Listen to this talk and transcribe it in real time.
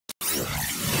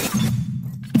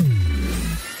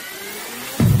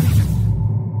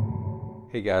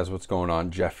Hey guys, what's going on?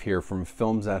 Jeff here from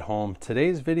Films at Home.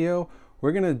 Today's video,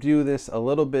 we're gonna do this a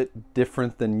little bit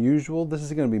different than usual. This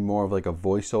is gonna be more of like a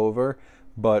voiceover,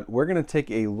 but we're gonna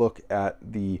take a look at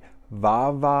the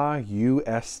Vava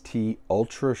UST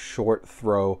Ultra Short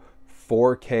Throw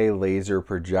 4K laser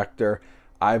projector.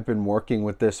 I've been working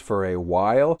with this for a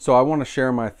while, so I wanna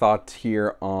share my thoughts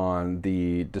here on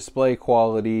the display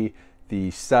quality,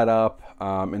 the setup,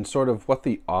 and sort of what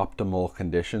the optimal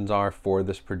conditions are for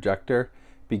this projector,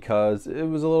 because it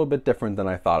was a little bit different than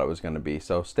I thought it was going to be.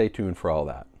 So stay tuned for all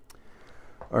that.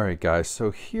 All right, guys,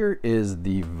 so here is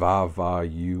the Vava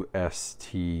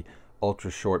UST Ultra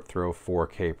Short Throw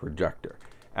 4K projector.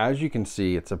 As you can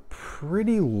see, it's a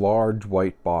pretty large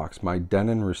white box. My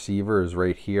Denon receiver is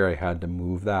right here. I had to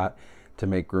move that to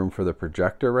make room for the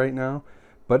projector right now,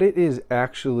 but it is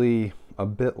actually a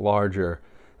bit larger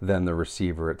than the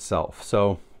receiver itself.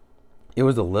 So it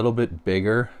was a little bit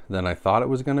bigger than I thought it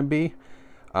was going to be.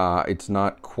 It's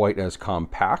not quite as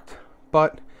compact,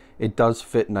 but it does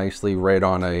fit nicely right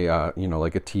on a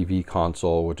like a TV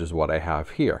console, which is what I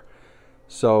have here.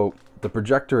 So the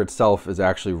projector itself is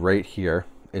actually right here.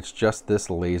 It's just this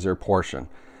laser portion.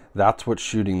 That's what's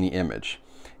shooting the image.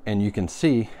 And you can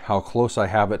see how close I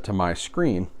have it to my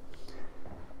screen.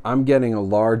 I'm getting a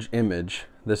large image.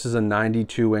 This is a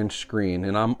 92-inch screen,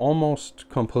 and I'm almost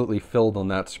completely filled on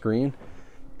that screen.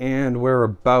 And we're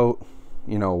about,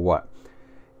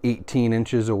 18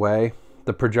 inches away.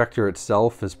 The projector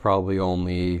itself is probably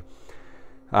only,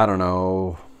 8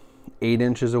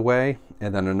 inches away,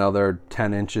 and then another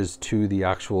 10 inches to the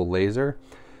actual laser.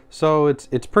 So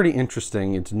it's pretty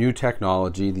interesting. It's new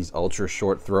technology, these ultra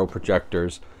short throw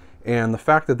projectors, and the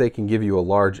fact that they can give you a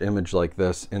large image like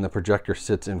this and the projector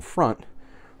sits in front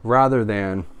rather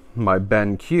than my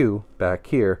BenQ back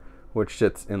here, which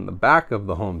sits in the back of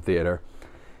the home theater,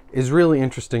 is really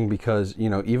interesting because,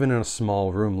 even in a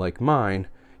small room like mine,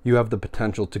 you have the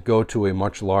potential to go to a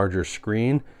much larger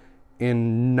screen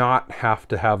and not have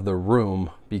to have the room,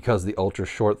 because the ultra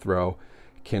short throw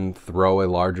can throw a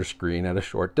larger screen at a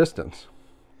short distance.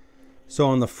 So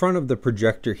on the front of the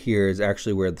projector here is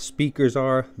actually where the speakers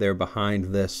are. They're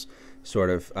behind this sort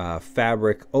of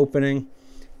fabric opening,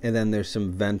 and then there's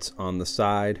some vents on the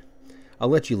side. I'll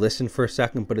let you listen for a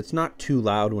second, but it's not too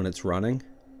loud when it's running.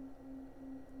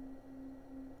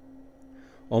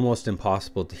 Almost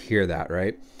impossible to hear that,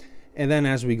 right? And then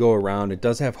as we go around, it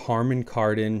does have Harman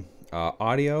Kardon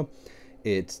audio.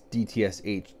 It's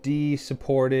DTS HD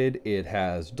supported. It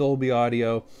has Dolby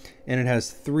audio, and it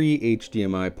has 3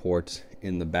 HDMI ports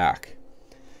in the back.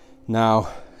 Now,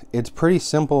 it's pretty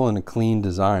simple and a clean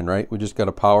design, right? We just got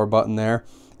a power button there,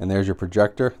 and there's your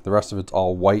projector. The rest of it's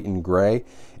all white and gray.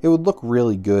 It would look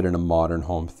really good in a modern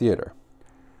home theater.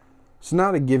 So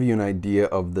now to give you an idea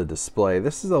of the display,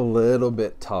 this is a little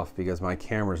bit tough because my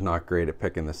camera's not great at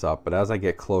picking this up, but as I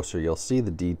get closer, you'll see the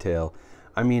detail.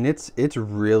 I mean, it's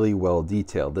really well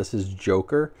detailed. This is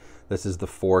Joker. This is the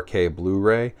 4K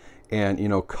Blu-ray,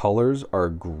 and colors are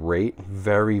great,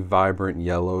 very vibrant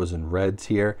yellows and reds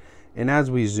here. And as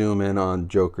we zoom in on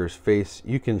Joker's face,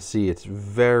 you can see it's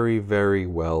very, very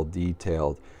well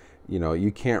detailed.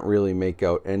 You can't really make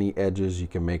out any edges. You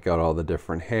can make out all the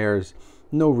different hairs.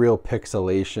 No real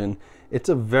pixelation. It's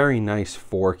a very nice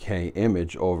 4K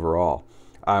image overall.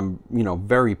 I'm,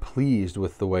 very pleased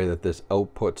with the way that this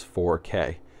outputs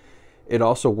 4K. It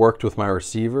also worked with my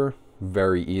receiver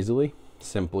very easily.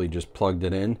 Simply just plugged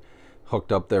it in,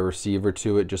 hooked up the receiver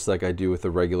to it just like I do with a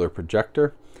regular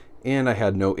projector, and I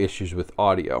had no issues with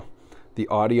audio. The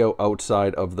audio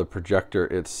outside of the projector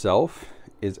itself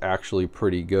is actually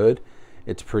pretty good.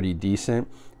 It's pretty decent,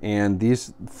 and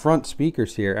these front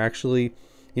speakers here actually,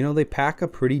 they pack a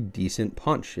pretty decent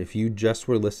punch. If you just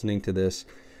were listening to this,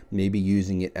 maybe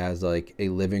using it as like a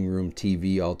living room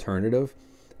TV alternative,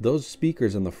 those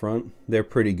speakers in the front, they're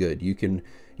pretty good. You can,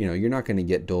 you're not going to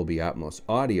get Dolby Atmos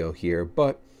audio here,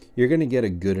 but you're going to get a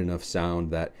good enough sound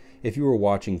that if you were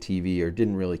watching TV or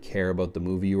didn't really care about the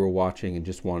movie you were watching and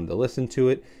just wanted to listen to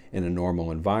it in a normal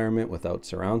environment without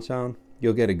surround sound,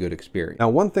 you'll get a good experience. Now,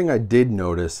 one thing I did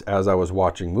notice as I was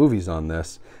watching movies on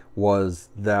this was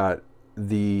that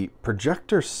the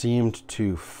projector seemed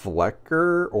to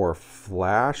flicker or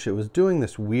flash. It was doing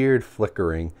this weird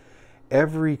flickering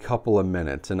every couple of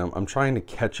minutes, and I'm trying to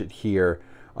catch it here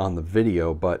on the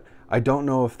video, but I don't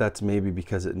know if that's maybe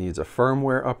because it needs a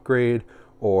firmware upgrade,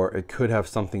 or it could have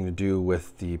something to do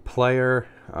with the player.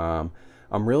 I'm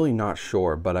really not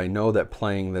sure, but I know that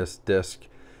playing this disc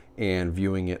and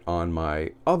viewing it on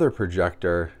my other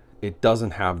projector, it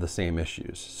doesn't have the same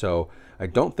issues. So I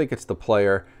don't think it's the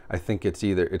player. I think it's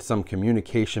some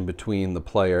communication between the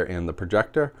player and the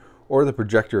projector, or the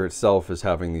projector itself is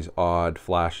having these odd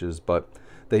flashes, but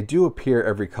they do appear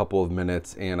every couple of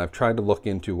minutes, and I've tried to look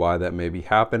into why that may be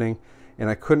happening, and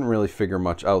I couldn't really figure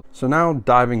much out. So now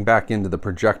diving back into the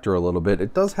projector a little bit,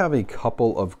 it does have a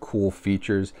couple of cool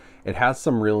features. It has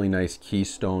some really nice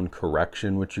keystone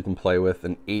correction, which you can play with,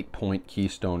 an 8-point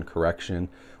keystone correction,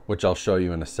 which I'll show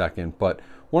you in a second. But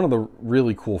one of the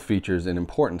really cool features and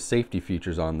important safety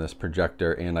features on this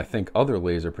projector, and I think other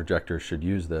laser projectors should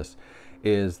use this,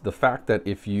 is the fact that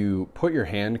if you put your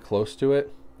hand close to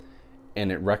it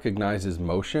and it recognizes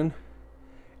motion,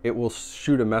 it will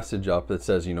shoot a message up that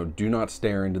says, you know, do not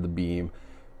stare into the beam,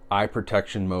 eye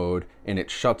protection mode, and it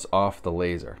shuts off the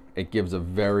laser. It gives a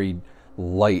very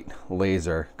light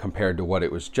laser compared to what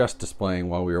it was just displaying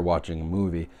while we were watching a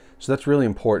movie. So that's really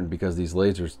important because these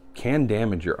lasers can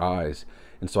damage your eyes.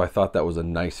 And so I thought that was a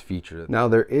nice feature. Now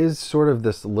there is sort of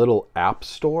this little app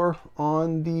store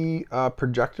on the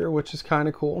projector, which is kind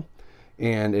of cool.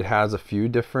 And it has a few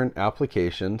different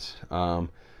applications.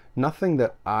 Nothing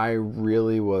that I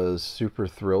really was super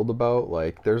thrilled about.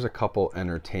 Like there's a couple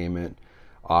entertainment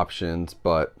options,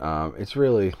 but it's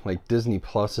really like Disney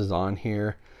Plus is on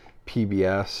here,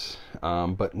 PBS,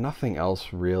 but nothing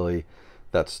else really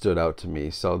that stood out to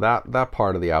me. So that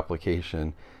part of the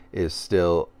application is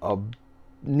still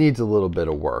needs a little bit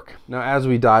of work. Now as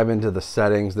we dive into the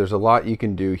settings, there's a lot you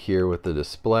can do here with the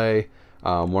display.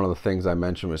 One of the things I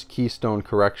mentioned was keystone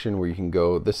correction, where you can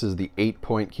go, this is the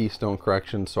 8-point keystone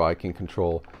correction, so I can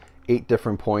control 8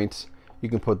 different points. You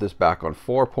can put this back on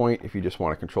 4-point if you just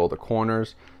want to control the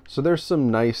corners. So there's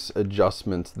some nice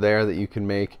adjustments there that you can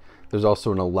make. There's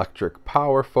also an electric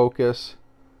power focus,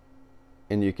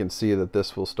 and you can see that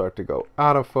this will start to go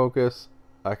out of focus.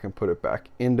 I can put it back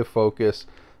into focus.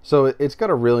 So it's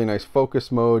got a really nice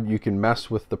focus mode. You can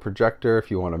mess with the projector if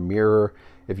you want to mirror,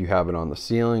 if you have it on the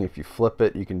ceiling, if you flip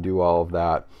it, you can do all of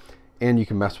that. And you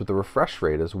can mess with the refresh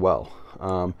rate as well.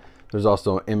 There's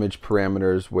also image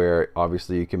parameters where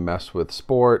obviously you can mess with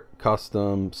sport,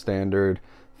 custom, standard,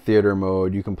 theater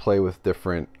mode. You can play with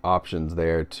different options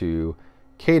there to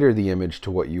cater the image to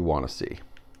what you want to see.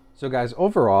 So guys,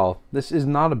 overall, this is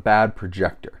not a bad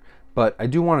projector, but I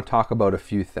do want to talk about a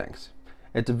few things.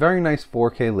 It's a very nice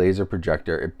 4K laser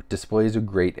projector. It displays a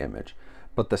great image,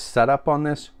 but the setup on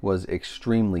this was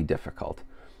extremely difficult.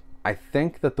 I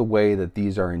think that the way that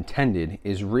these are intended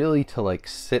is really to like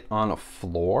sit on a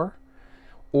floor,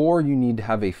 or you need to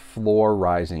have a floor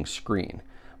rising screen.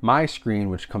 My screen,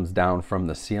 which comes down from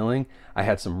the ceiling, I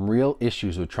had some real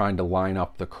issues with trying to line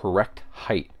up the correct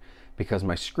height because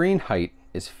my screen height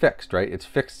is fixed, right? It's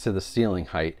fixed to the ceiling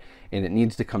height and it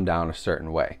needs to come down a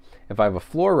certain way. If I have a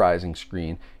floor rising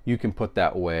screen, you can put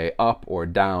that way up or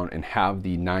down and have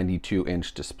the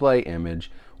 92-inch display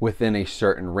image within a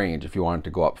certain range. If you want it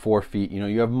to go up 4 feet, you know,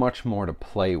 you have much more to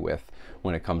play with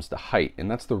when it comes to height.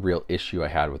 And that's the real issue I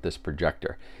had with this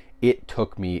projector. It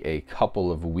took me a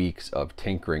couple of weeks of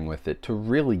tinkering with it to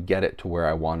really get it to where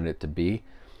I wanted it to be.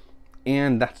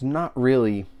 And that's not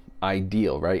really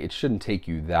ideal, right? It shouldn't take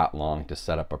you that long to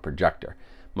set up a projector.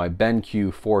 My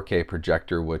BenQ 4K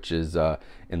projector, which is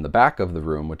in the back of the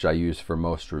room, which I use for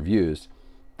most reviews,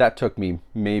 that took me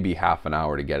maybe half an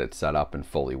hour to get it set up and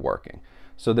fully working.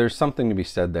 So there's something to be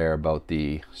said there about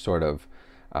the sort of,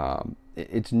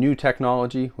 it's new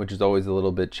technology, which is always a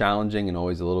little bit challenging and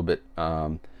always a little bit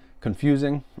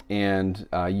confusing. And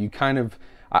you kind of,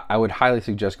 I would highly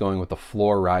suggest going with a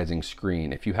floor rising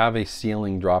screen. If you have a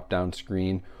ceiling drop down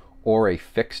screen or a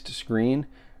fixed screen,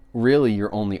 really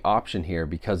your only option here,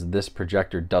 because this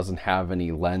projector doesn't have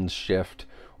any lens shift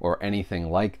or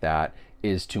anything like that,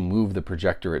 is to move the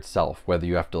projector itself. Whether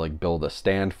you have to like build a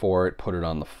stand for it, put it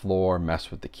on the floor,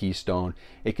 mess with the keystone,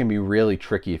 it can be really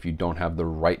tricky if you don't have the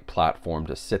right platform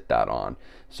to sit that on.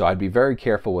 So I'd be very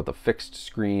careful with a fixed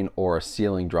screen or a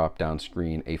ceiling drop down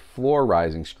screen. A floor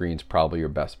rising screen is probably your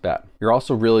best bet. You're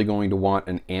also really going to want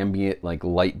an ambient, like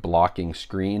light blocking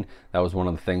screen. That was one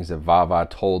of the things that Vava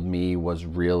told me was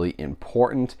really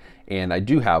important. And I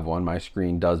do have one. My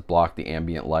screen does block the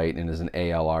ambient light and is an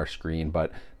ALR screen,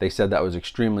 but they said that was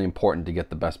extremely important to get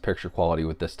the best picture quality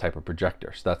with this type of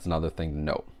projector. So that's another thing to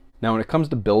note. Now, when it comes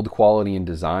to build quality and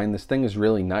design, this thing is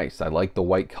really nice. I like the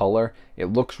white color. It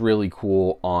looks really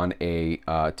cool on a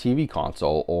TV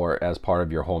console or as part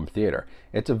of your home theater.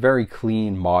 It's a very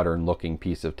clean, modern looking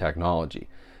piece of technology.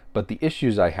 But the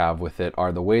issues I have with it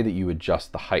are the way that you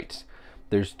adjust the heights.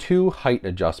 There's 2 height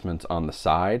adjustments on the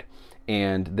side,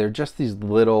 and they're just these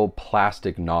little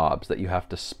plastic knobs that you have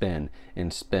to spin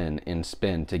and spin and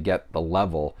spin to get the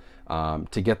level,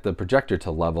 to get the projector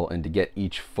to level and to get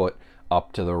each foot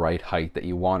up to the right height that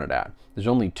you want it at. There's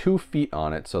only 2 feet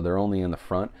on it, so they're only in the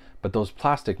front, but those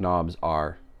plastic knobs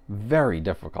are very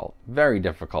difficult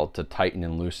to tighten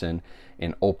and loosen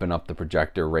and open up the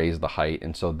projector, raise the height.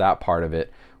 And so that part of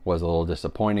it was a little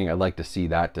disappointing. I'd like to see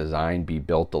that design be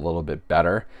built a little bit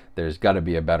better. There's got to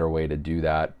be a better way to do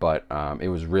that, but it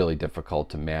was really difficult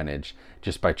to manage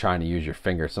just by trying to use your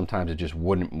finger. Sometimes it just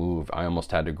wouldn't move. I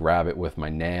almost had to grab it with my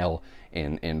nail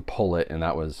and pull it, and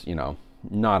that was, you know,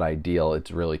 not ideal.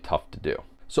 It's really tough to do.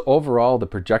 So overall, the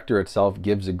projector itself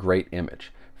gives a great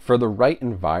image. For the right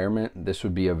environment, this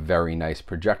would be a very nice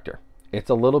projector. It's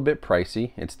a little bit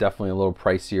pricey. It's definitely a little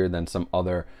pricier than some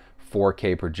other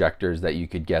 4K projectors that you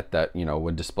could get that, you know,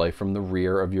 would display from the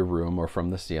rear of your room or from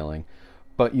the ceiling,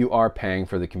 but you are paying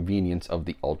for the convenience of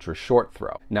the ultra short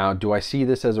throw. Now, do I see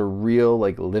this as a real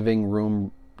like living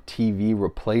room TV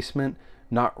replacement?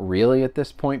 Not really at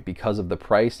this point, because of the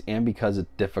price and because it's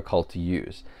difficult to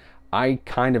use. I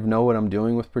kind of know what I'm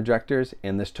doing with projectors,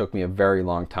 and this took me a very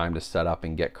long time to set up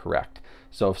and get correct.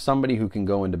 So if somebody who can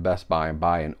go into Best Buy and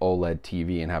buy an OLED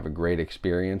TV and have a great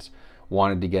experience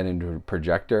wanted to get into a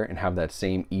projector and have that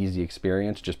same easy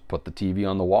experience, just put the TV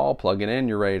on the wall, plug it in,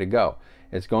 you're ready to go.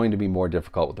 It's going to be more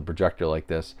difficult with a projector like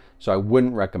this, so I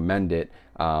wouldn't recommend it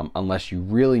unless you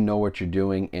really know what you're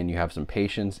doing and you have some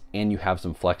patience and you have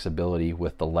some flexibility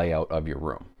with the layout of your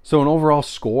room. So an overall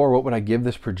score, what would I give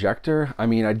this projector? I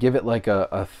mean, I'd give it like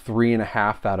a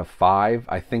 3.5 out of 5.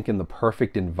 I think in the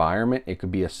perfect environment, it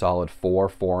could be a solid 4,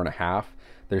 4.5.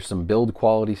 There's some build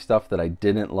quality stuff that I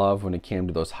didn't love when it came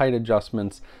to those height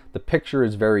adjustments. The picture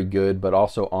is very good, but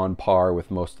also on par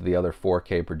with most of the other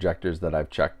 4K projectors that I've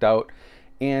checked out.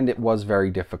 And it was very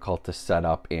difficult to set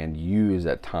up and use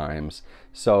at times.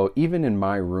 So even in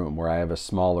my room, where I have a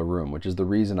smaller room, which is the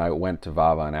reason I went to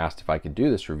Vava and asked if I could do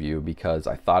this review, because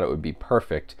I thought it would be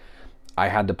perfect, I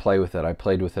had to play with it. I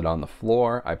played with it on the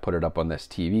floor. I put it up on this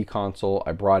TV console.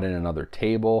 I brought in another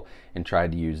table and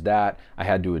tried to use that. I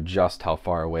had to adjust how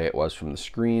far away it was from the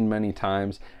screen many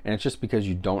times. And it's just because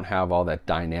you don't have all that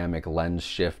dynamic lens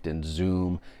shift and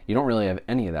zoom. You don't really have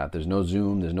any of that. There's no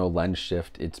zoom, there's no lens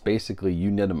shift. It's basically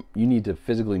you need to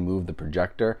physically move the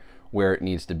projector where it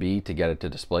needs to be to get it to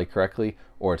display correctly,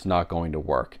 or it's not going to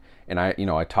work. And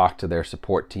I talked to their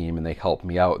support team and they helped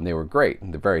me out, and they were great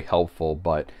and they're very helpful,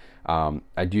 but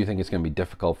I do think it's going to be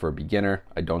difficult for a beginner.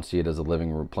 I don't see it as a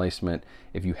living replacement.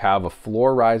 If you have a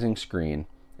floor rising screen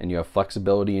and you have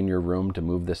flexibility in your room to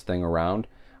move this thing around,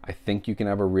 I think you can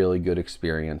have a really good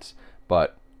experience.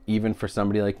 But even for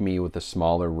somebody like me with a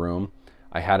smaller room,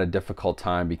 I had a difficult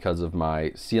time because of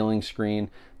my ceiling screen,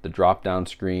 the drop down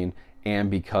screen,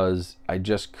 and because I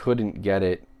just couldn't get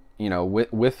it, you know,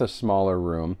 with a smaller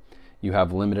room. You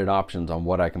have limited options on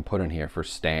what I can put in here for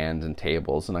stands and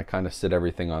tables, and I kind of sit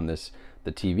everything on the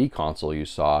TV console you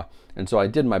saw, and so I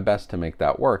did my best to make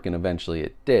that work, and eventually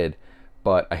it did,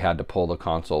 but I had to pull the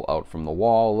console out from the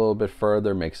wall a little bit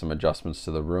further, make some adjustments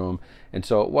to the room, and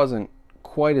so it wasn't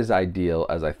quite as ideal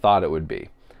as I thought it would be.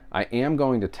 I am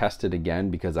going to test it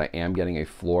again because I am getting a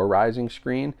floor rising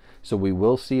screen, so we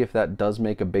will see if that does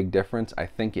make a big difference. I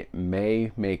think it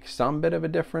may make some bit of a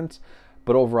difference,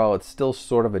 but overall it's still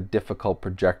sort of a difficult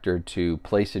projector to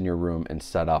place in your room and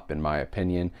set up, in my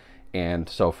opinion. And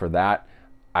so for that,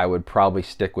 I would probably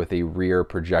stick with a rear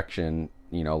projection,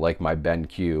 you know, like my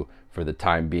BenQ for the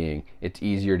time being. It's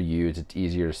easier to use, it's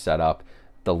easier to set up.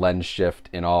 The lens shift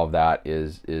and all of that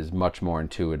is much more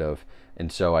intuitive.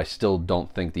 And so I still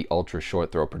don't think the ultra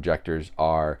short throw projectors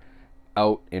are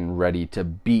out and ready to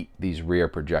beat these rear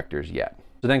projectors yet.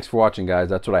 So thanks for watching, guys.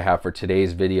 That's what I have for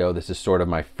today's video. This is sort of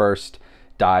my first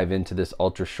dive into this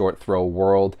ultra short throw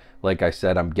world. Like I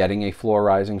said, I'm getting a floor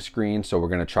rising screen, so we're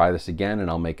going to try this again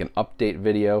and I'll make an update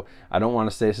video. I don't want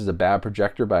to say this is a bad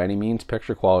projector by any means.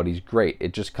 Picture quality is great.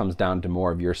 It just comes down to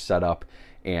more of your setup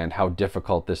and how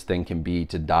difficult this thing can be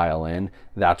to dial in.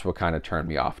 That's what kind of turned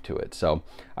me off to it. So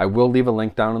I will leave a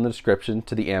link down in the description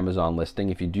to the Amazon listing.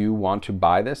 If you do want to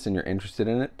buy this and you're interested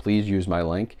in it, please use my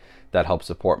link. That helps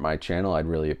support my channel. I'd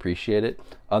really appreciate it.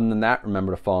 Other than that,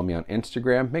 remember to follow me on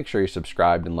Instagram. Make sure you're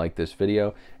subscribed and like this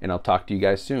video, and I'll talk to you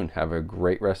guys soon. Have a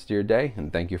great rest of your day,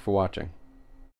 and thank you for watching.